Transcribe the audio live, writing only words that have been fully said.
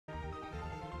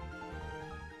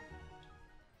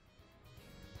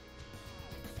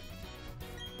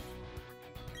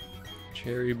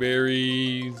Cherry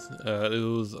berries.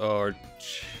 Those are...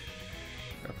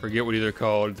 I forget what they're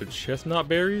called. The chestnut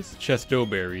berries? Chesto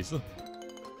berries.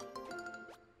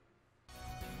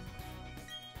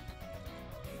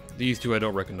 These two I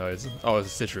don't recognize. Oh,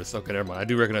 it's citrus. Okay, never mind. I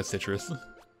do recognize citrus.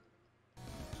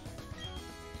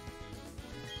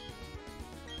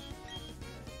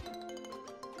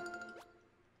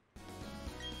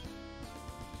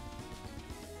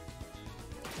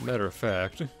 Matter of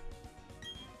fact...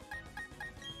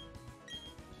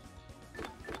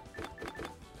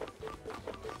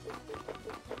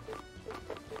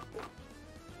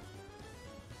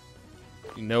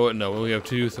 You know what? No, we only have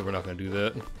two, so we're not going to do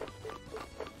that.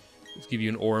 Let's give you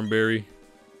an orange berry.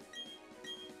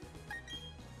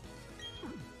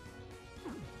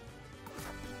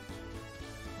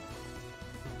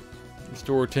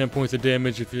 Restore 10 points of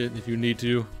damage if you need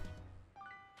to.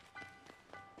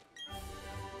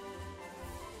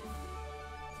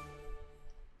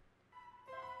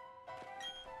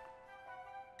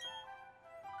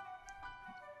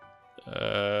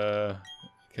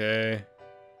 Okay.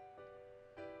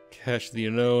 Catch the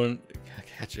unknown.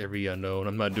 Catch every unknown.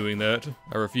 I'm not doing that.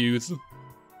 I refuse.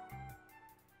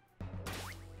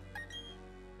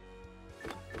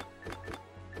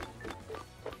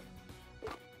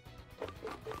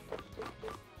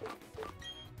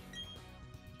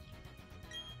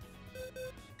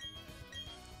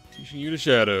 Teaching you to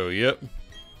shadow. Yep.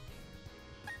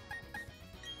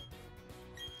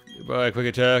 Goodbye, quick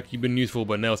attack. You've been useful,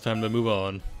 but now it's time to move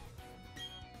on.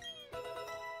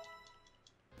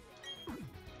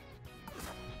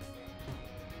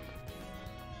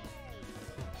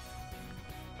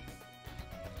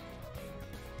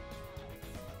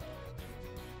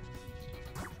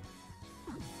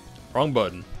 Wrong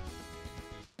button.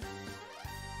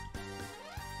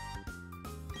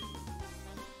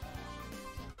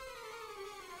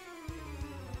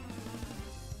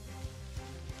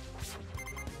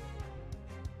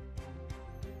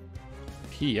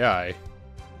 PI.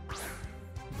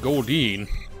 Goldine.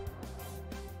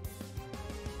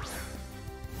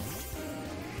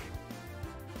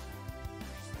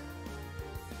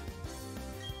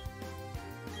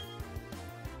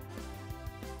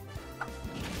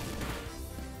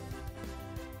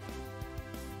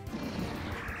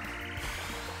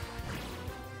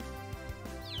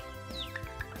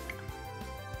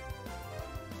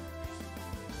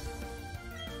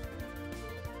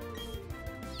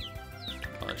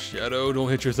 Shadow, don't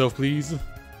hit yourself, please.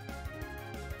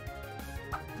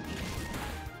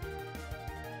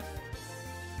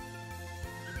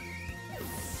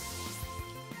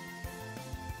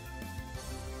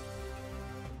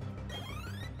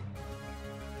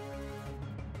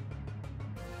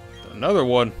 Another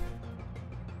one.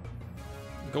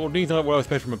 Goldine's not what I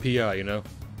expect from a PI, you know.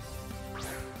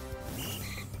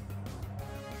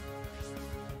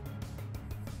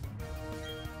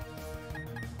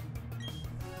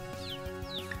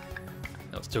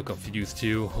 Still confused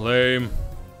too. Lame.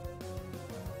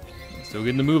 Still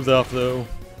getting the moves off though.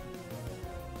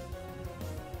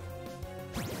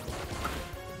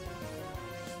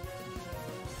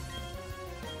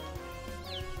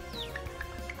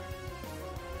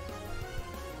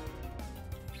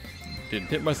 Didn't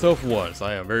hit myself once.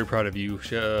 I am very proud of you.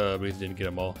 But he didn't get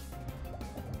them all.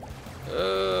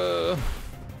 Oh,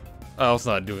 it's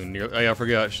not doing near. I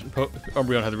forgot.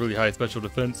 Umbreon has a really high special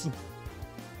defense.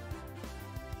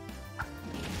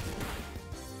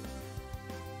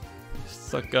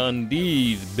 Suck on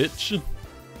these, bitch.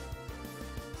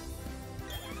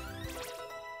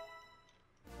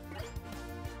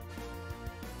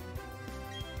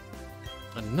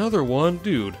 Another one?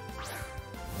 Dude.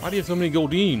 Why do you have so many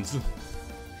Goldines?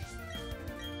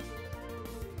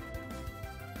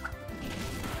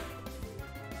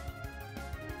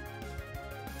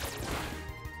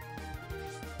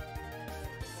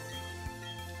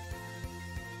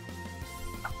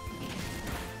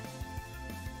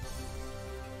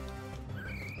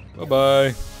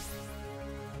 Bye-bye.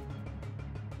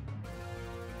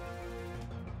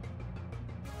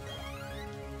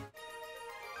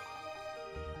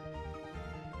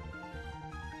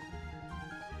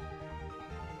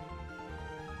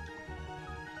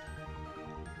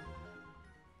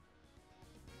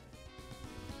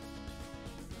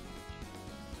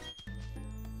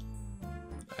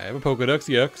 I have a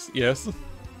Pokédex, yes.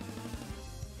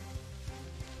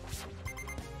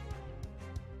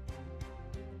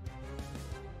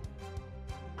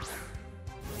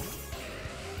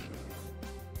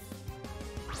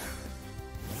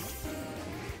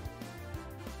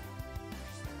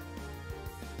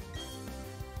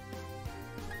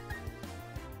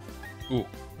 Ooh,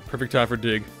 perfect time for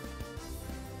dig.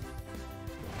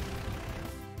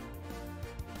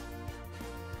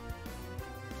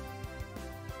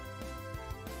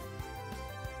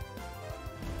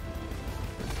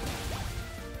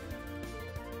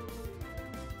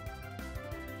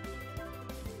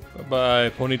 Bye-bye,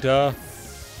 Ponyta.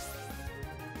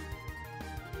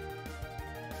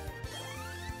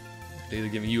 They're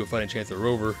giving you a fighting chance at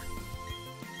Rover.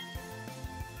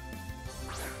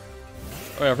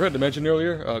 Oh yeah, I forgot to mention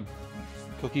earlier,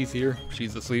 Cookie's here.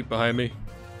 She's asleep behind me.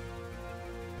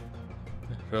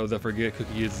 For those that forget,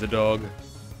 Cookie is the dog.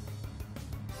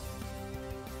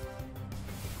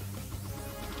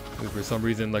 Who for some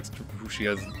reason she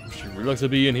really likes to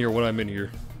be in here when I'm in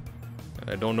here.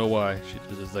 I don't know why.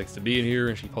 She just likes to be in here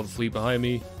and she falls asleep behind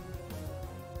me.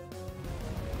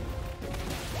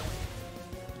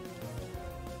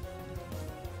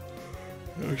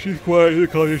 She's quiet in the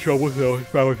coffee shop with though,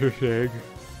 if I was just saying.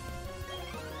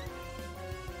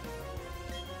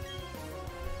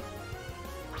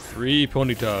 Three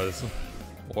Ponytas.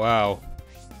 Wow.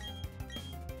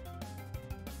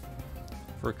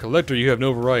 For a collector, you have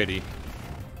no variety.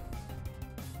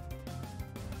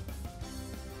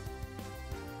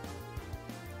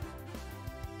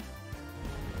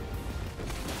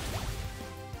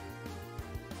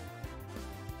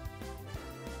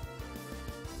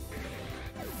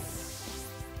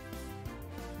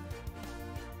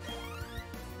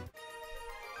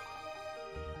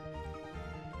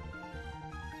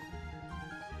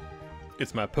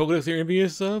 It's my Pokedex you're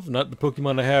envious of, not the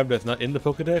Pokemon I have that's not in the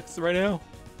Pokedex right now.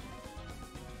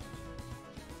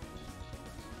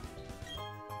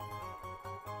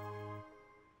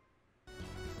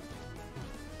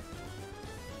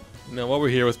 Now, while we're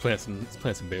here, let's plant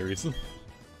some berries.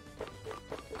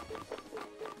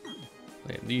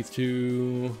 Plant these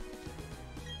two.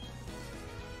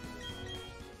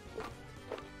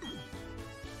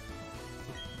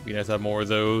 Be nice to have more of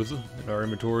those in our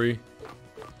inventory.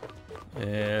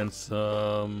 And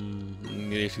some...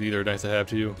 Actually, these are nice to have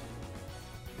too.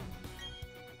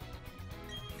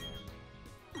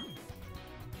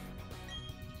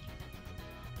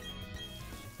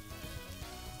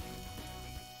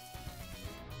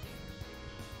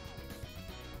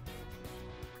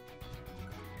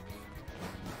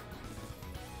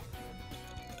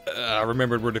 I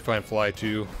remembered where to find Fly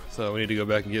too, so we need to go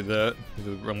back and get that.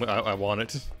 I want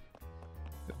it.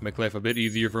 Make life a bit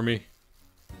easier for me.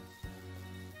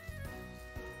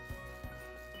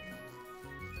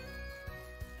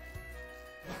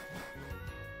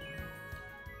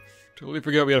 Totally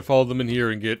forgot we gotta follow them in here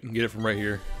and get it from right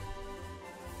here.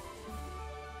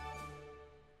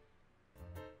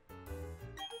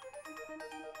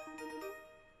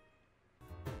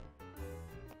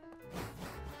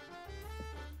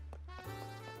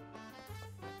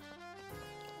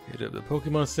 Hit up the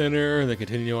Pokemon Center and then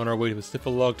continue on our way to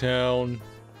Pacific Town.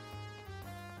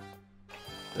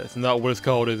 That's not what it's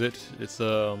called, is it? It's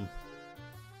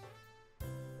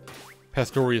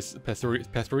Pastoria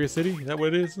City? Is that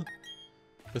what it is?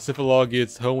 Pacific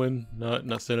is Hoenn, not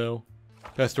Sinnoh.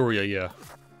 Pastoria, yeah.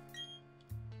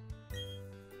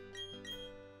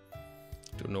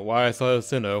 Don't know why I saw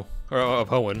Sinnoh or of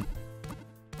Hoenn.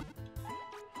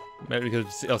 Maybe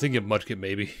because I was thinking of Mudkip,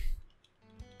 maybe.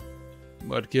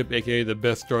 Mudkip, aka the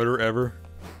best starter ever.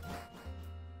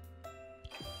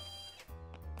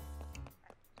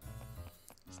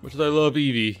 As much as I love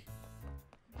Eevee,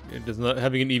 it does not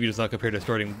having an Eevee does not compare to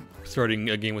starting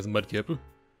a game with Mudkip.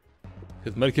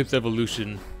 Because Mudkip's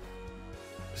evolution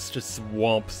is just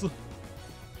swamps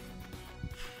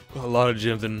a lot of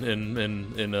gyms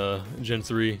in Gen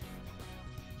 3.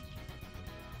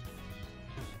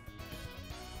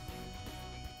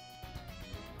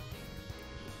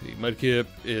 The Mudkip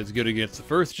is good against the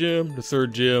first gym, the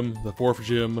third gym, the fourth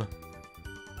gym,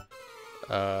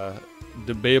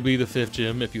 debatably the fifth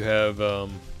gym if you have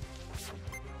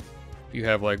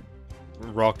like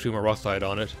Rock Tomb or Rock Slide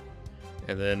on it,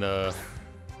 and then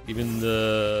even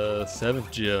the seventh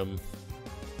gym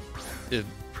is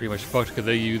pretty much fucked because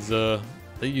they use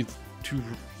two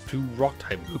Rock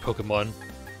type Pokemon.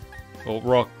 Well,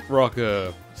 Rock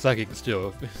Psychic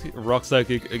still. Rock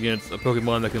Psychic against a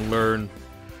Pokemon that can learn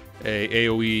a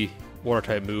AoE Water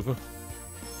type move. The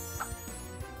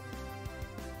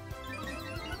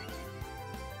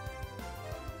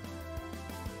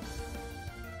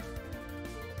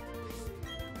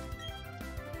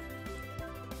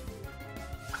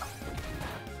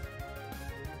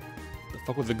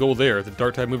fuck was the goal there? It's a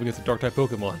Dark type move against a Dark type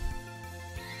Pokemon.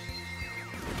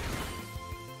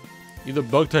 Either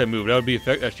Bug type move, that would be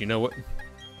effective. Actually, you know what?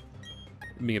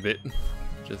 Being a bit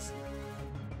just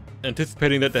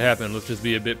anticipating that to happen, let's just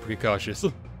be a bit precautious.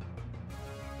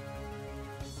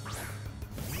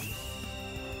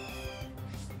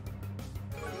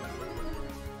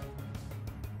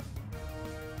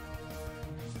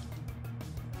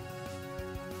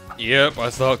 Yep, I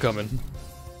saw it coming.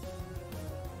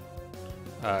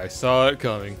 I saw it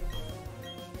coming.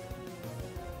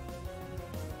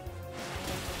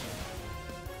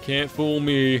 Can't fool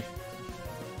me.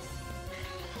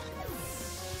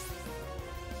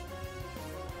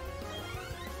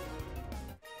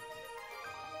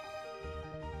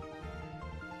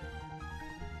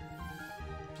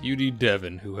 Beauty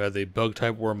Devon, who has a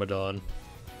bug-type Wormadon.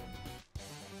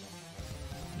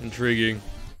 Intriguing.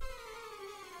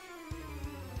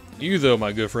 You, though,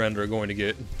 my good friend, are going to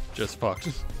get just fucked.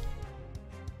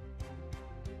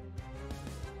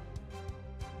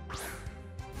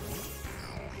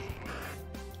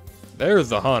 There's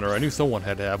the Haunter. I knew someone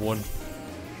had to have one.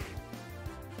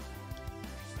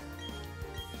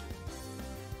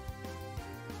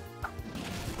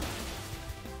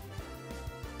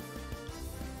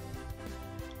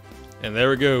 And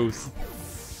there it goes.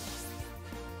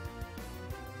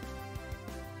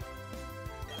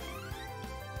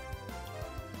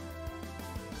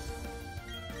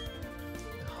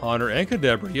 Haunter and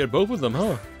Kadabra. You had both of them,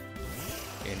 huh?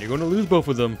 And you're going to lose both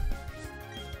of them.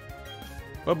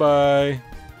 Bye-bye.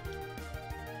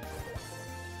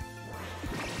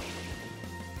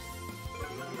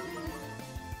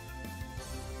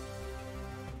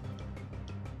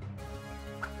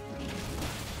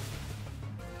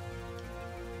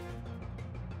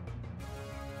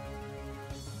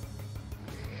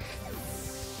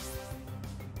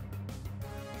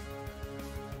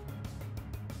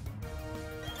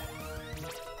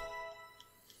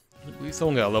 At least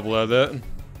someone got a level out of that.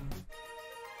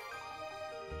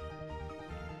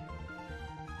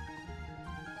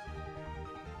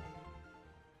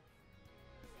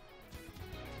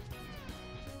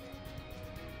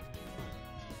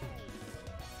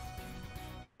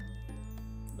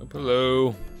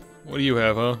 Hello. What do you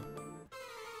have, huh?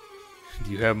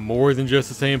 Do you have more than just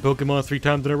the same Pokemon 3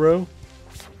 times in a row?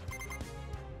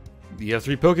 You have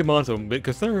 3 Pokemon, so I'm a bit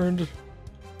concerned.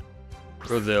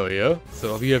 Roselia.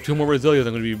 So if you have 2 more Roselias,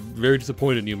 I'm going to be very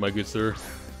disappointed in you, my good sir.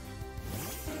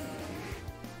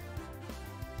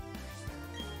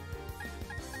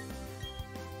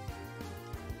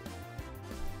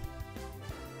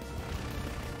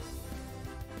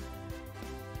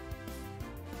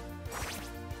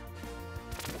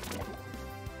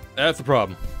 That's the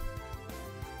problem.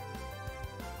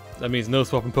 That means no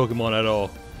swapping Pokemon at all.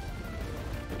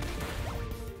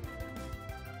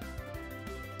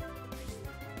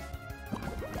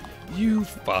 You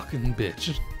fucking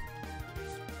bitch.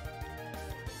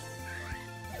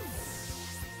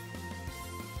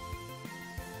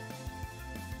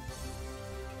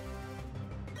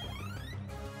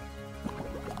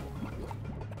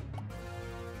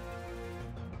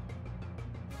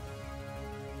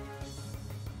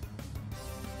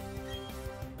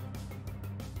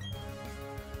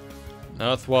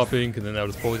 Not swapping, and then I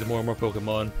would just poison more and more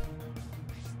Pokemon.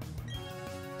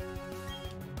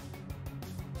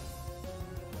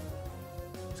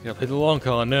 Just gotta play the long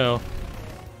con now.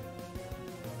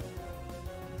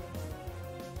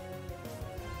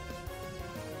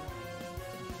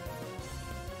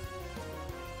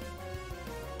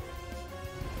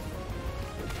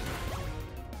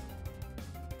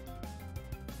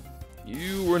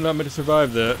 You were not meant to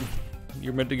survive that.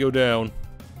 You're meant to go down.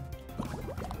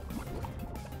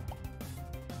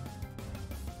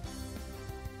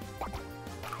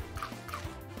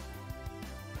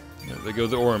 There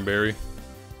goes the Oranberry.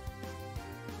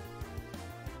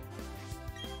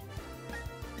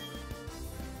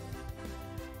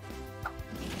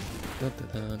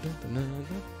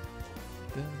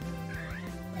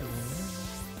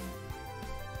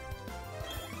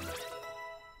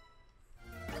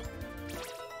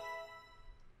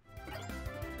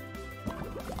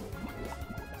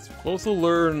 Also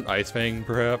learn Ice Fang,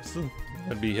 perhaps.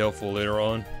 That'd be helpful later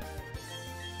on.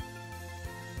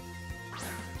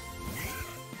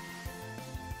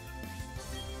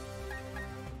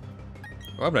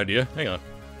 I have an idea. Hang on.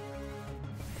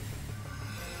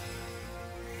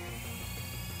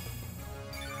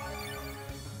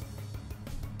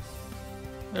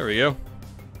 There we go.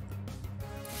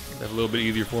 That's a little bit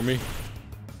easier for me.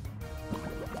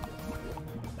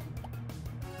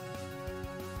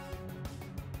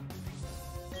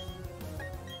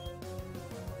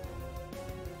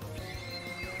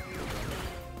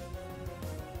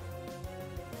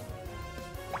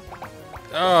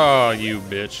 Oh, you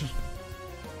bitch.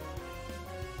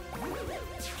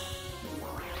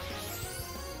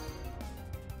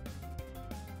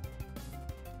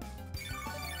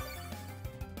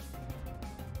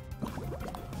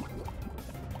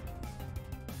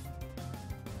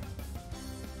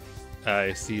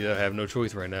 I see that I have no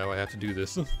choice right now. I have to do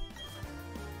this.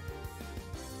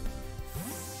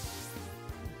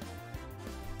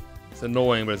 It's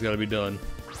annoying, but it's gotta be done.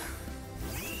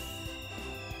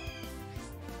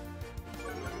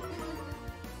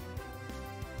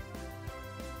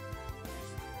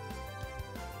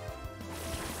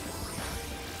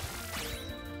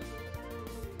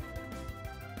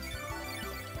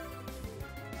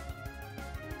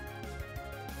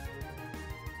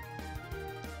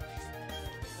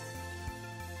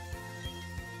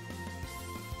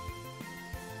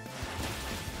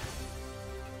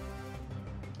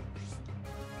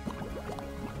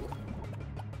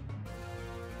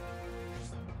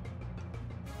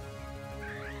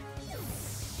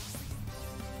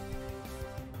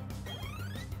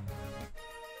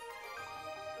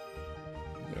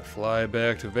 Fly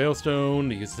back to Veilstone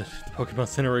to use the Pokemon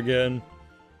Center again.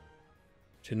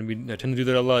 I tend to do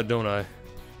that a lot, don't I?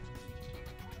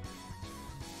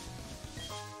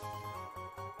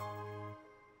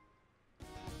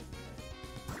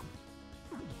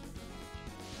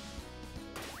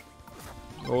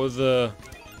 What was this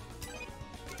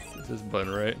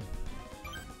button, right?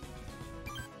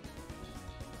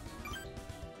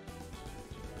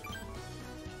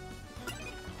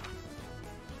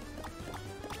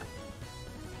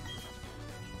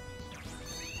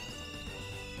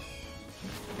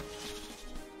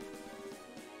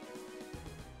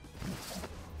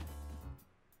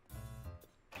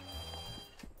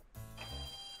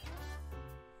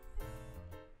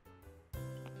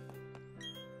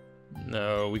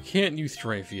 No, we can't use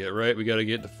strength yet, right? We gotta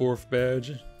get the 4th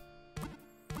badge.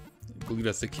 I believe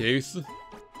that's the case.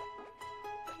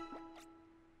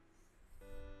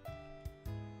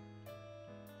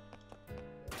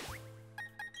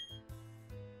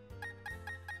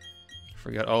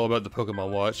 Forgot all about the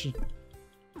Pokemon Watch.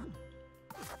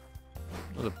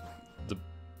 Oh, the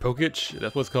Pokitch?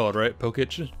 That's what it's called, right?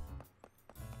 Pokitch?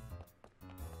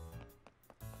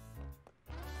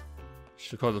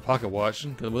 Should call it the Pocket Watch,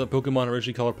 because wasn't Pokemon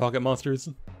originally called Pocket Monsters?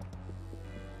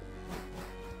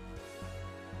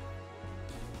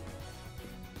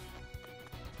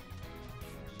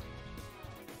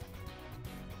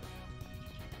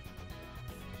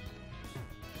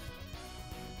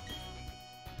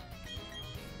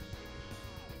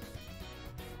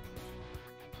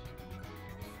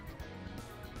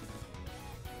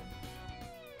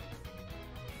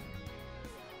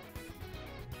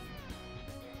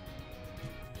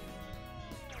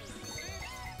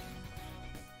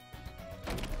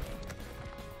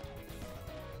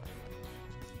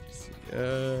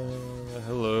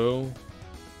 Hello.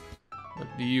 What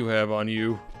do you have on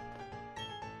you?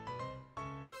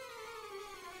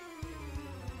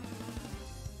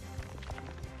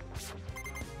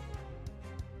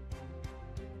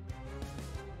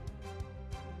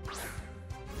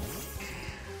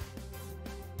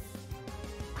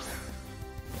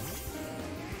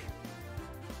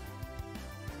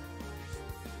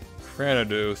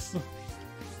 Cranados.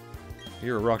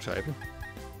 You're a rock type.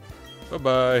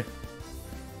 Bye-bye.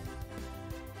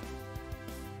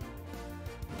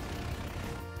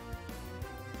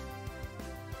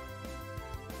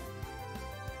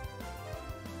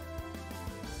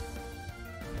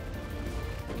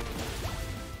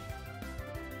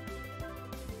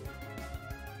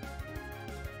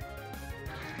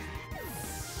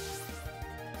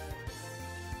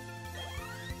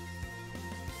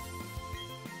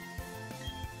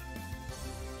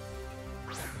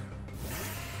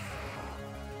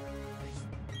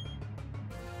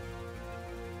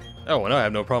 Oh, and I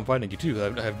have no problem fighting you too.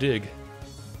 I have Dig.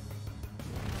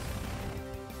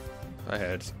 If I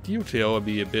had Steel Tail, I'd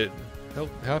be a bit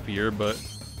happier, but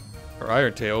or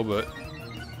Iron Tail, but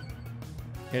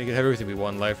can't get everything we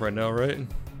want in life right now, right?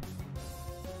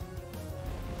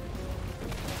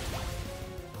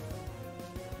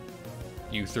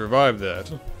 You survived that.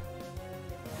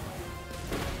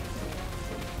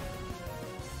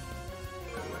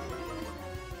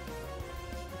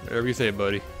 Whatever you say,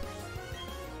 buddy.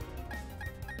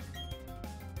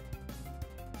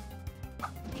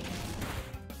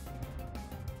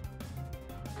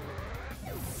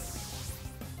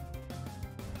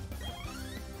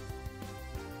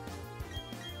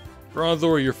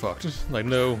 Bronzor, you're fucked. Like,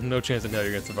 no chance in hell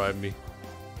you're gonna survive me.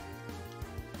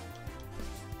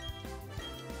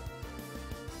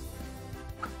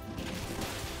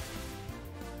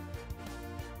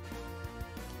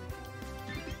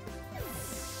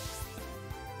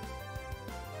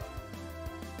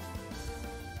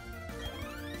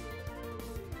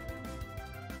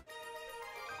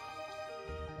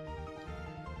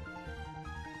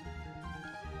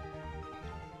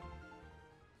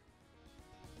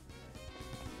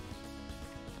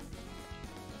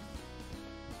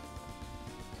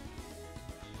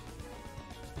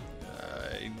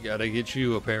 Gotta get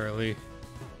you, apparently.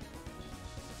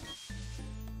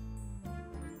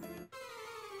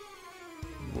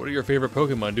 What are your favorite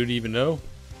Pokemon? Do you even know?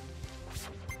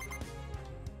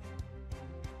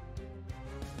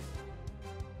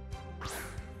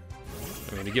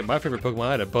 I mean, to get my favorite Pokemon,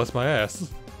 I had to bust my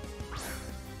ass.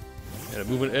 I had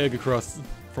to move an egg across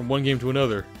from one game to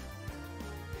another.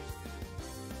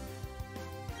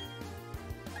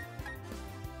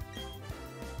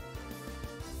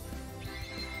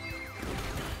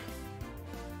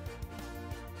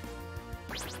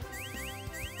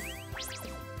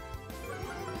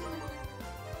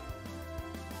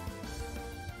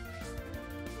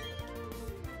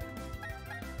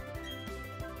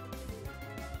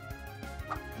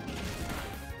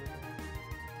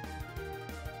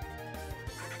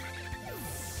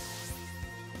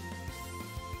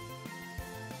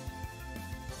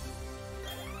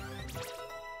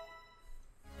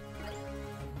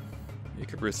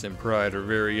 Icarus and Pride are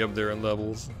very up there in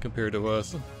levels compared to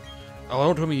us. Oh,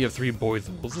 don't tell me you have 3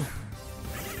 Boizles.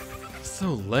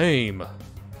 So lame.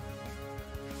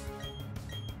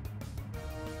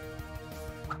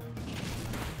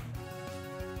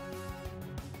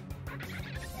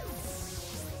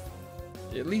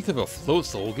 At least have a Float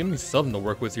Soul. Give me something to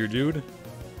work with here, dude.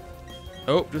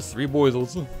 Oh, just 3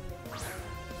 Boizles.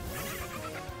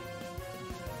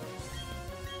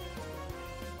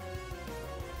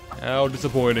 How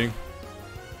disappointing.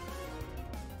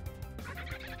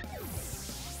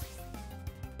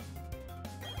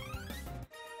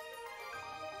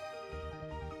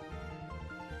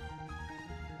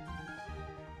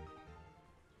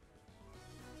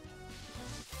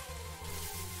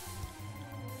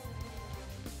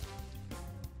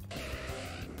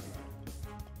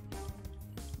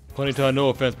 Ponyta, no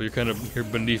offense, but you're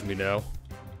beneath me now.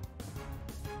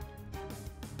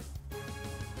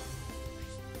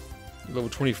 Level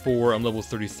 24, I'm level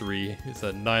 33. It's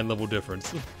a 9 level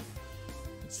difference.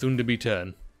 It's soon to be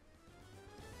 10.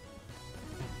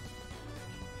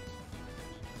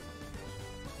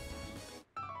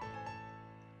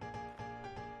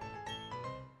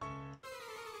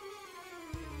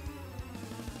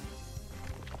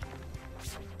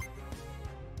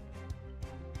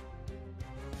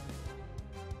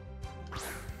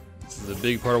 This is a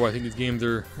big part of why I think these games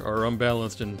are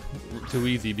unbalanced and too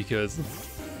easy, because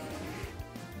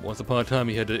once upon a time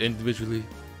you had to individually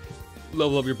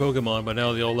level up your Pokemon, but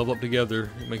now they all level up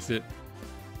together. It makes it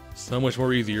so much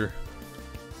more easier.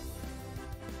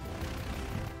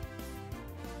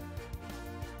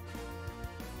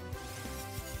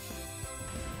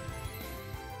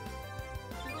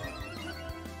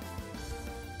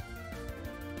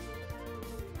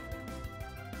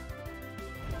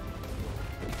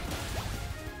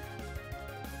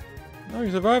 Oh,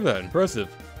 you survived that. Impressive.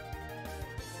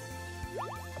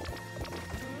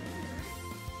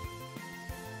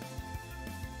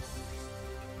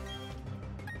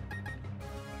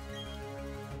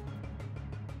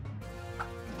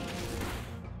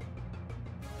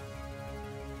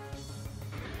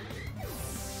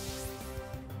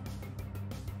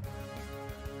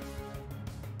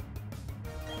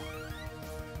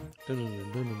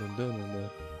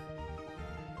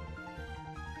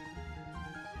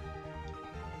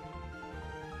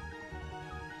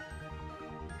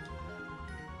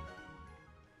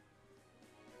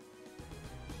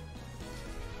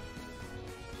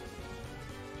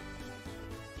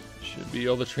 Should be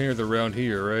all the trainers around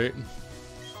here, right?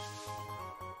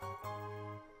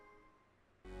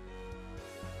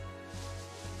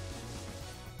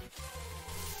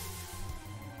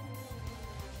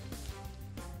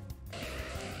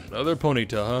 Another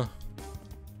Ponyta,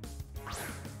 huh?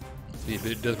 Be a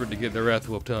bit desperate to get their ass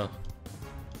whooped, huh?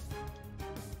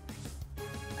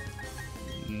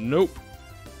 Nope.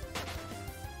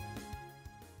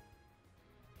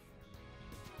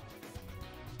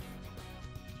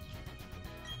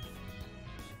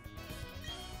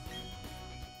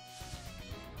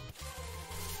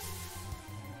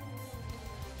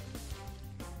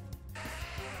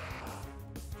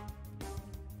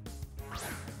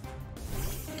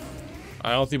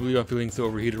 I honestly believe I'm feeling so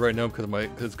overheated right now because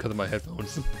of my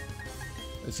headphones.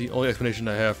 It's the only explanation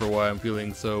I have for why I'm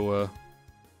feeling so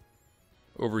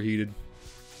overheated.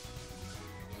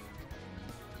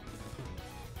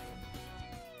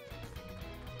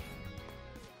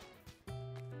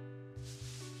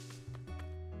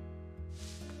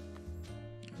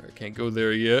 I can't go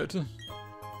there yet.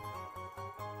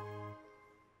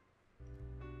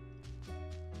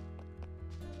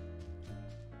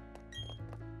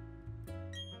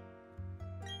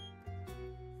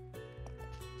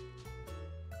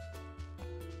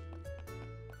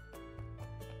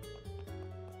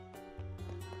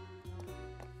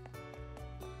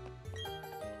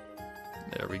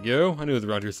 There we go. I knew it was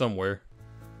around here somewhere.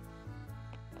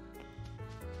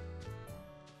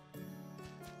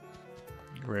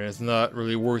 Granted, it's not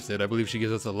really worth it. I believe she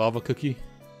gives us a lava cookie.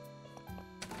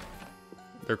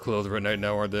 They're closed right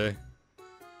now, aren't they?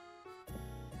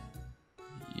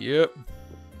 Yep.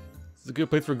 It's a good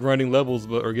place for grinding levels,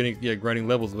 but grinding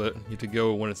levels, but you have to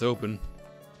go when it's open.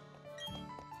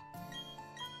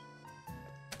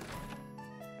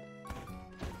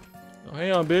 Oh,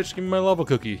 hang on, bitch. Give me my lava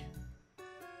cookie.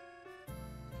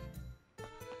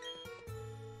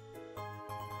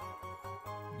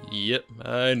 Yep,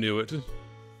 I knew it.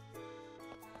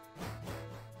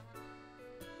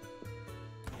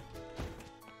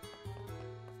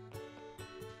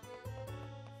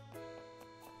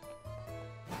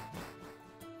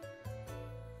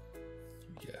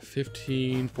 Yeah,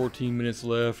 14 minutes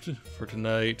left for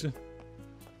tonight.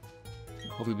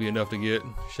 Hopefully be enough to get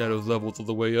Shadow's levels all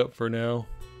the way up for now.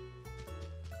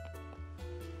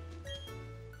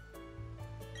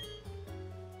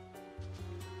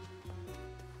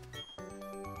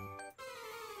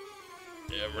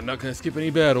 Yeah, we're not gonna skip any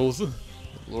battles.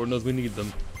 Lord knows we need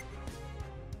them.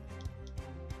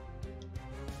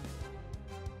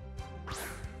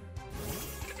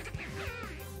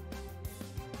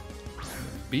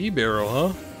 Bee barrel,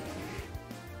 huh?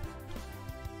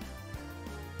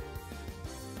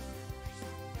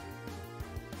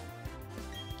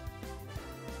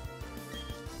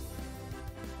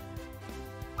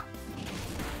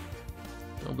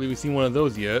 Don't believe we've seen one of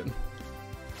those yet.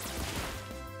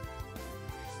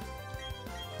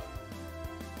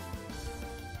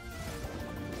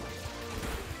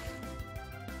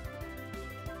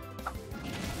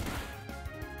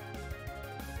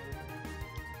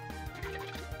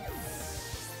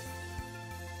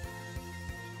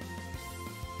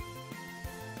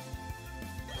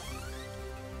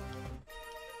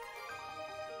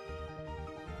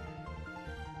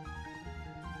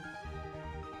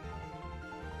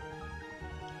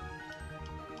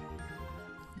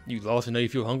 You lost and now you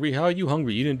feel hungry? How are you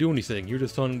hungry? You didn't do anything. You're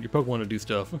just telling your Pokemon to do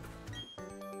stuff. I'm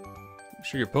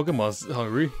sure your Pokemon's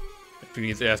hungry. After he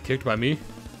gets ass kicked by me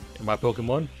and my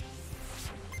Pokemon.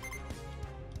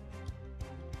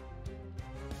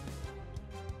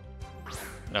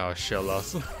 Oh,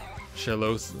 Shellos.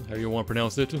 Shellos, how you want to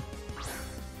pronounce it?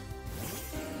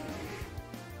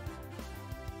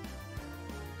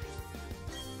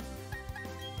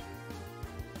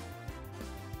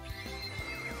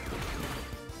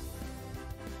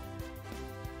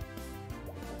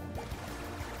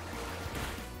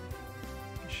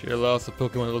 Shellos, a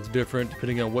Pokemon that looks different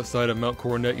depending on what side of Mount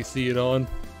Coronet you see it on.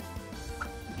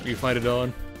 Or you find it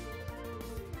on.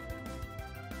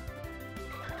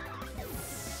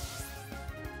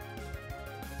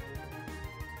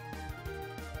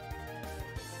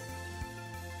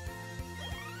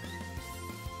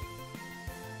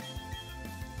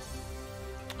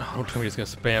 Oh, don't tell me it's gonna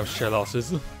spam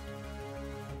Shellosses.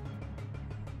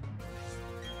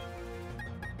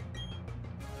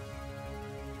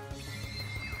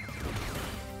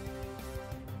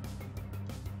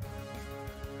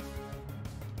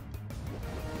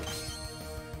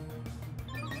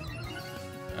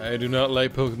 I do not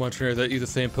like Pokemon trainers that use the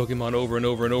same Pokemon over and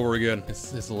over and over again.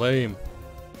 It's lame.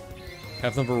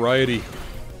 Have some variety.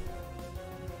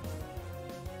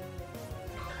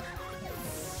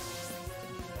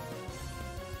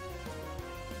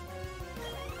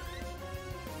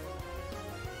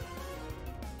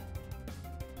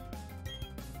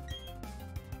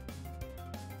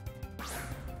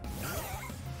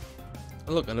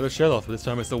 Oh, look, another Shellos, but this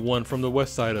time it's the one from the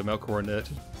west side of Mount Coronet.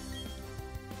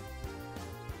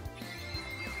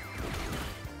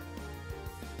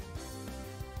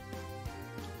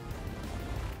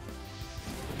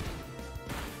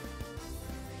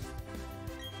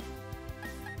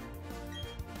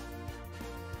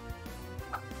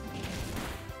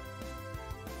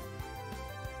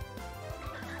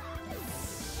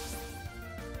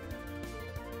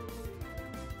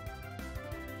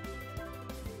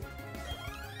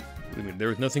 I mean, there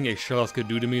was nothing a Shellos could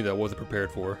do to me that I wasn't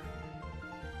prepared for.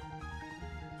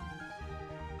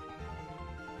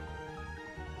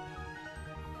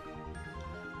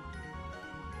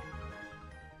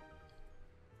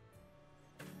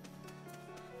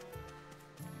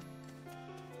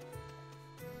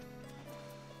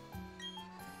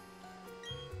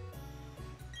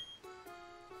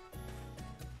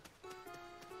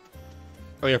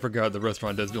 Oh yeah, I forgot the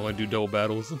restaurant does only do double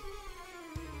battles.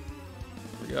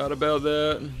 Forgot about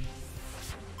that.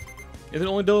 Is it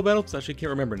only double battles? Actually,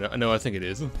 can't remember now. No, I think it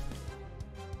is.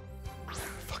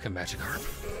 Fucking Magikarp.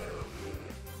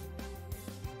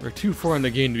 We're too far in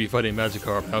the game to be fighting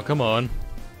Magikarp now, come on.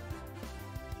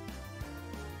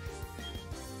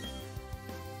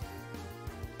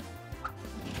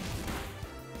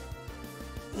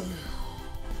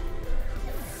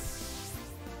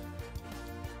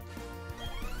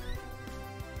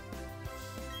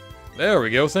 There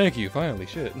we go, thank you, finally,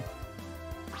 shit.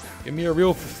 Give me a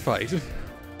real fight.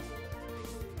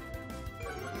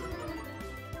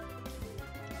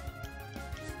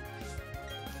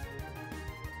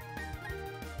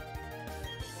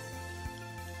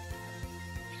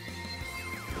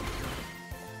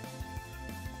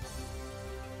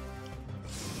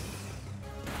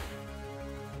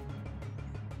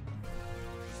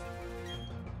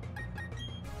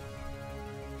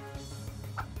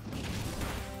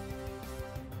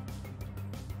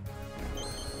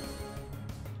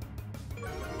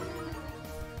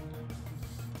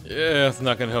 Yeah, that's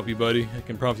not gonna help you, buddy. I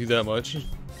can promise you that much.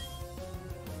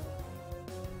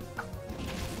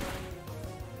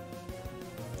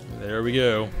 There we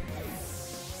go.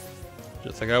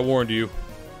 Just like I warned you.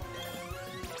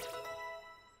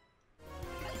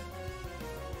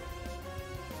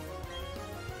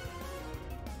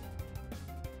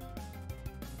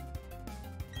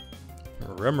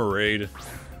 Remoraid.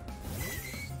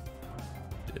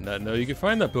 Did not know you could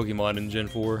find that Pokemon in Gen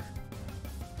 4.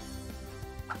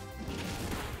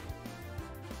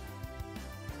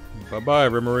 Bye-bye,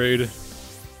 Remoraid.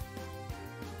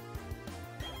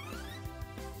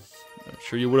 I'm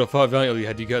sure you would have fought valiantly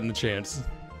had you gotten the chance.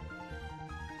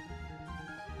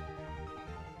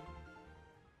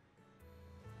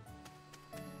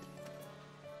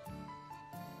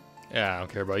 Yeah, I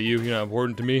don't care about you. You're not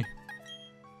important to me.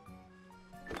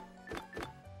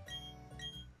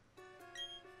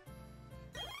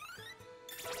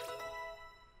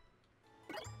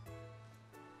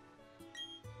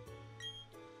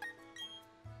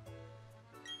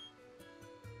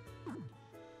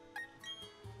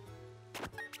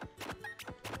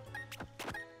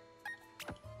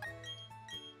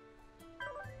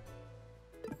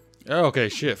 Oh, okay,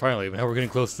 shit, finally. Now we're getting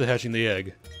close to hatching the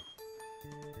egg.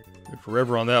 We're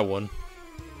forever on that one.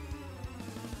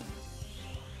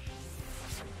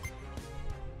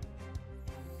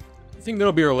 I think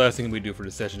that'll be our last thing we do for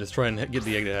this session, just try and get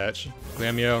the egg to hatch.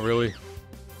 Glammeow, really?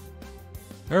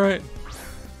 Alright.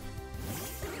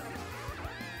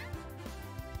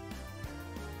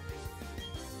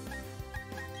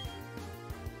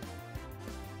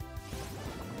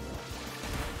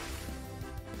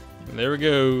 And there it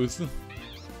goes.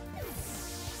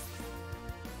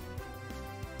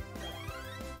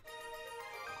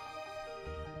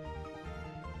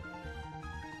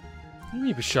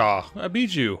 Pshaw, I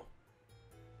beat you.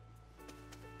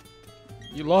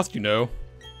 You lost, you know.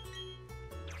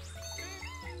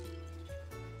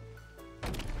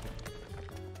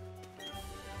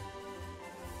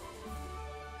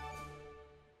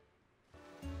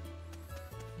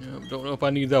 Yeah, don't know if I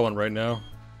need that one right now.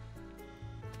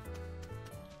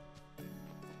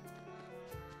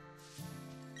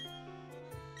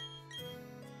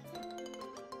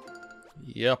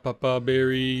 Yeah, papa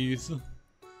berries.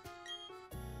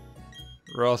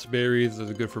 Raspberries, those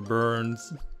are good for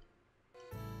burns.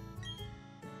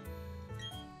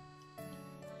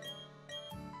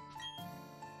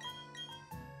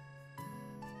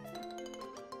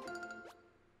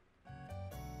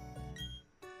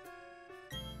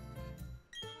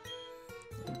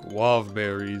 Guava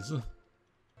berries.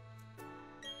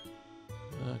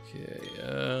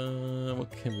 Okay, what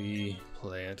can we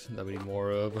plant that we need more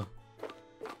of?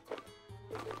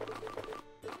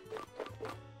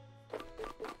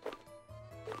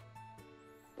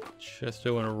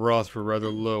 Chesto and Ross were rather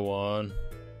low on.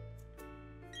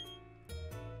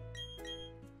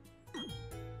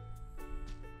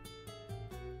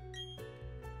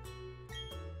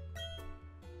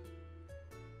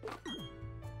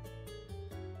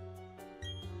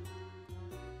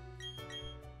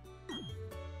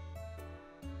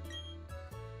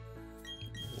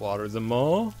 Water them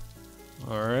all.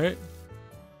 Alright.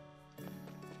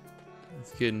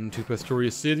 Let's get into Pastoria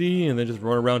City and then just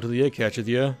run around till the egg catches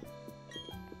ya.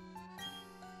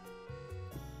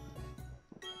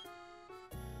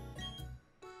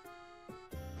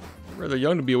 Rather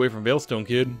young to be away from Veilstone,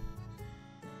 kid.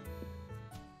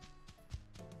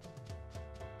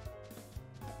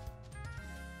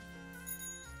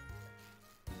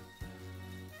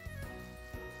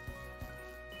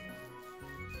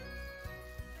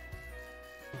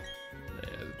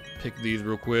 Pick these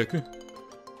real quick.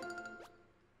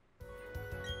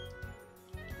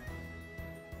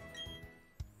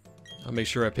 I'll make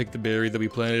sure I pick the berry that we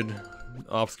planted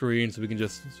off screen so we can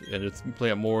just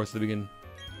plant more so we can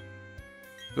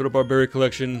Build up our berry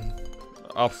collection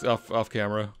off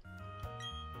camera.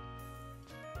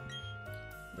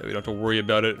 That we don't have to worry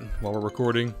about it while we're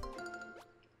recording.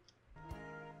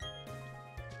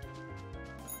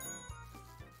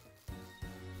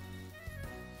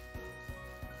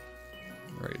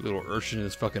 Alright, little urchin in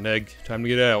this fucking egg. Time to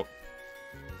get out.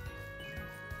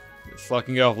 You're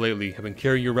slacking off lately. I've been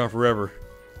carrying you around forever.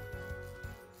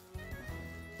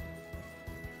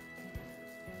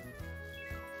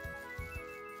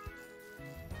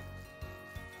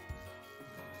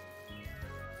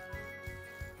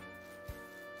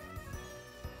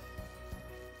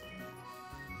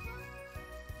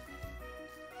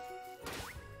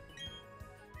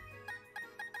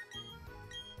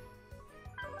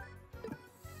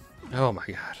 Oh my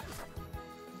god.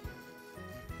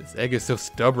 This egg is so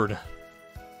stubborn.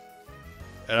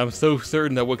 And I'm so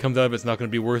certain that what comes out of it's not going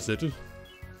to be worth it. It's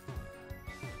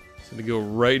going to go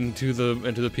right into the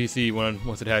PC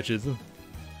once it hatches.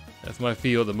 That's my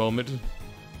feel at the moment.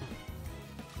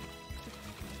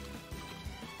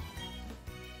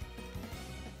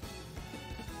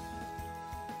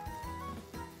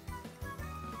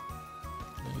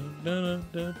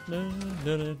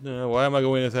 Why am I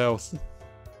going in this house?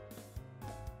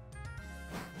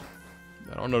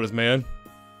 I don't know this man.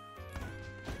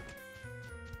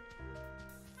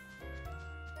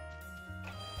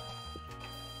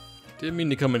 Didn't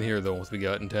mean to come in here though once we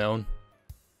got in town.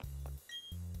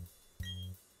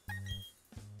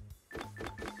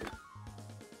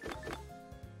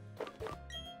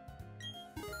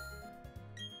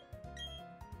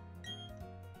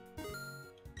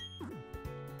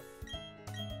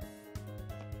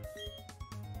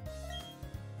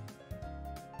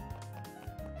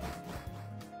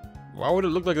 Why would it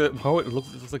look like that? How it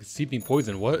looks like seeping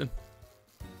poison? What?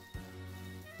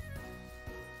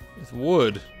 It's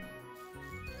wood.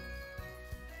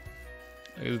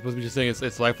 It's supposed to be just saying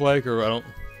it's lifelike, or I don't.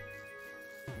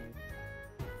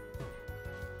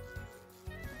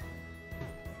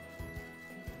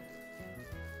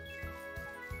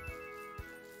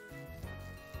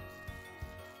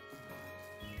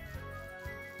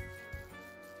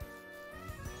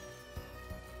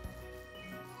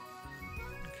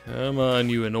 Come on,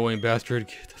 you annoying bastard.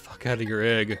 Get the fuck out of your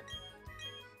egg.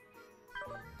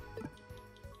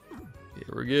 Yeah,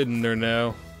 we're getting there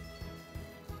now.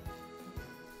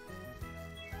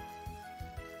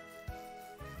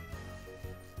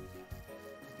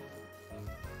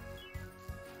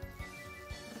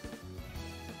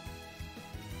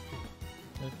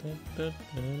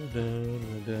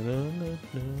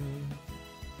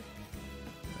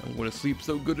 I'm gonna sleep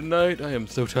so good tonight. I am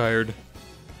so tired.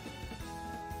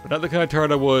 But not the kind of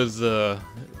tired I was 2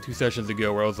 sessions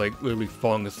ago, where I was like literally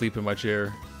falling asleep in my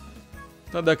chair.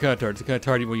 Not that kind of tired. It's the kind of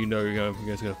tired when you know you're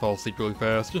just gonna fall asleep really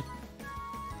fast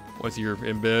once you're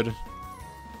in bed.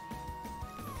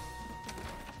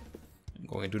 I'm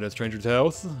going into that stranger's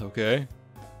house. Okay.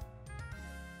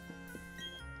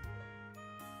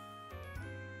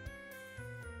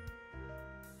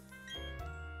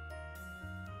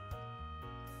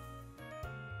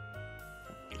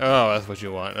 Oh, that's what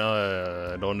you want.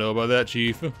 I don't know about that,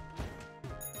 Chief.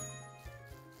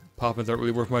 Poppins aren't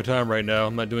really worth my time right now.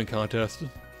 I'm not doing contests.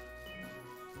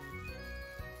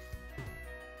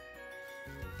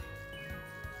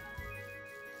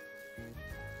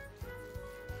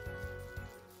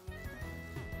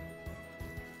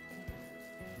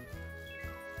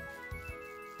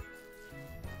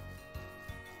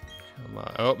 Come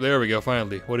on. Oh, there we go,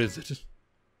 finally. What is it?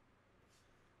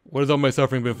 What has all my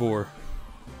suffering been for?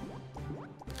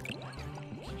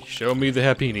 Show me the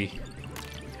Happini.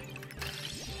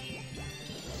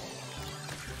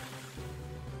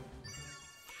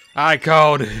 I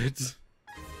called it.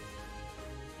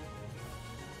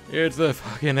 It's the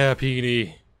fucking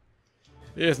Happini.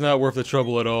 It's not worth the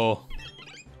trouble at all.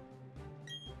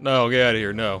 No, get out of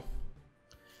here, no.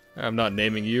 I'm not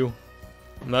naming you.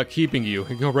 I'm not keeping you.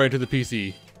 You go right into the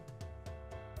PC.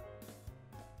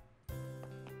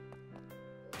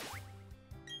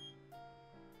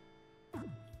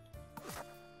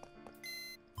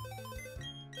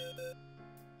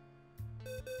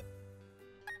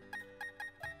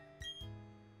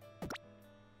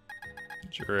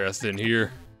 Get your ass in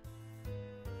here.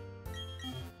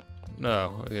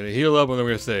 No, I'm gonna heal up and then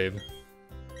we're gonna save.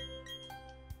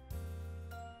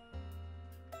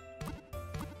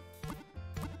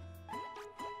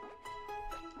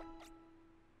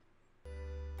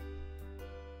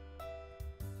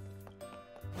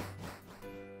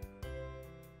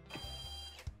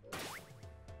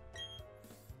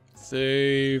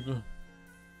 Save.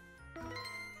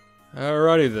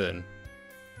 Alrighty then.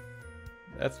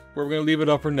 that's where we're gonna leave it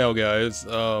off for now, guys.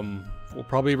 We'll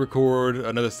probably record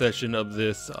another session of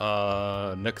this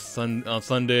on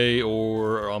Sunday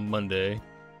or on Monday,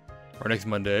 or next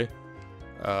Monday.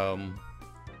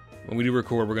 When we do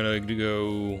record, we're gonna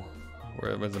go.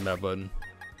 Where's the map button?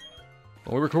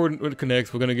 When we record when it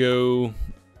connects, we're gonna go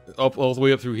up all the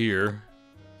way up through here,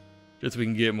 just so we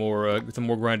can get some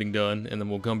more grinding done, and then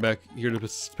we'll come back here to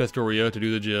Pastoria to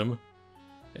do the gym.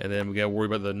 And then we gotta worry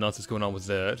about the nonsense going on with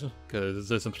that, because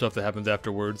there's some stuff that happens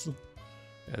afterwards.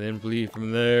 And then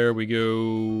from there we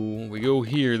go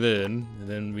here then, and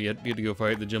then we get to go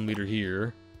fight the gym leader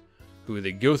here, who is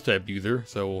a ghost type user.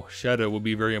 So Shadow will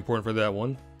be very important for that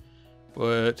one.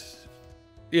 But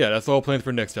yeah, that's all planned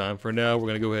for next time. For now, we're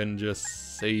gonna go ahead and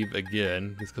just save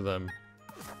again, just because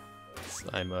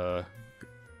I'm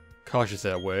cautious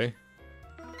that way.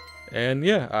 And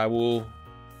yeah, I will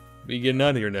be getting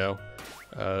out of here now.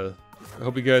 I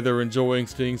hope you guys are enjoying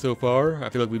staying so far. I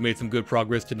feel like we made some good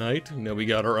progress tonight. You know, we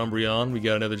got our Umbreon, we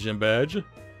got another gym badge.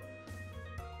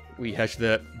 We hatched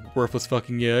that worthless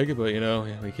fucking egg, but you know,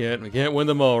 we can't win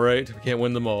them all, right? We can't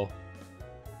win them all.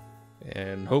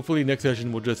 And hopefully next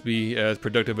session will just be as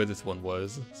productive as this one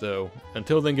was. So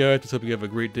until then, guys, just hope you have a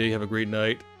great day, have a great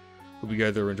night. Hope you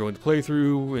guys are enjoying the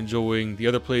playthrough, enjoying the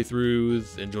other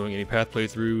playthroughs, enjoying any past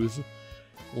playthroughs.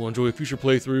 We'll enjoy future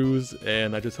playthroughs,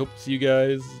 and I just hope to see you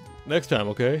guys next time,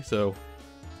 okay? So,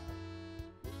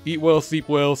 eat well, sleep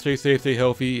well, stay safe, stay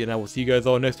healthy, and I will see you guys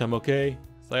all next time, okay?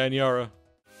 Sayonara.